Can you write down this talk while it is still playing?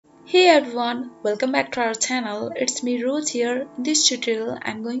Hey everyone, welcome back to our channel. It's me Rose here. In this tutorial,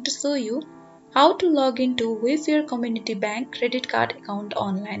 I'm going to show you how to log into Wayfair Community Bank credit card account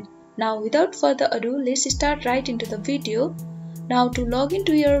online. Now without further ado, let's start right into the video. Now to log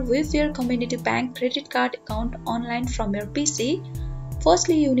into your Wayfair Community Bank credit card account online from your PC,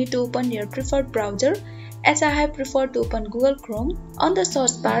 firstly you need to open your preferred browser. As I have preferred to open Google Chrome. On the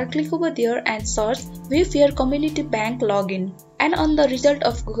search bar, click over there and search Wayfair Community Bank login. And on the result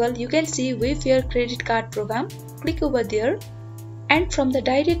of Google, you can see Wayfair credit card program. Click over there. And from the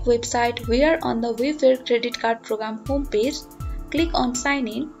direct website, we are on the Wayfair credit card program homepage. Click on sign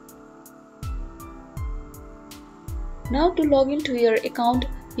in. Now to log into your account,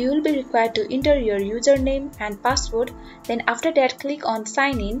 you will be required to enter your username and password. Then after that, click on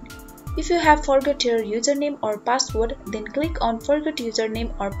sign in. If you have forgot your username or password, then click on forget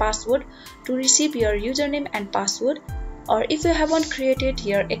username or password to receive your username and password. Or if you haven't created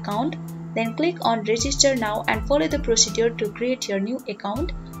your account, then click on register now and follow the procedure to create your new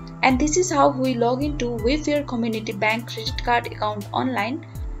account. And this is how we log into Wayfair Community Bank credit card account online.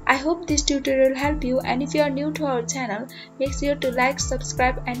 I hope this tutorial helped you, and if you are new to our channel, make sure to like,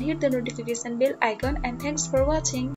 subscribe and hit the notification bell icon, and thanks for watching.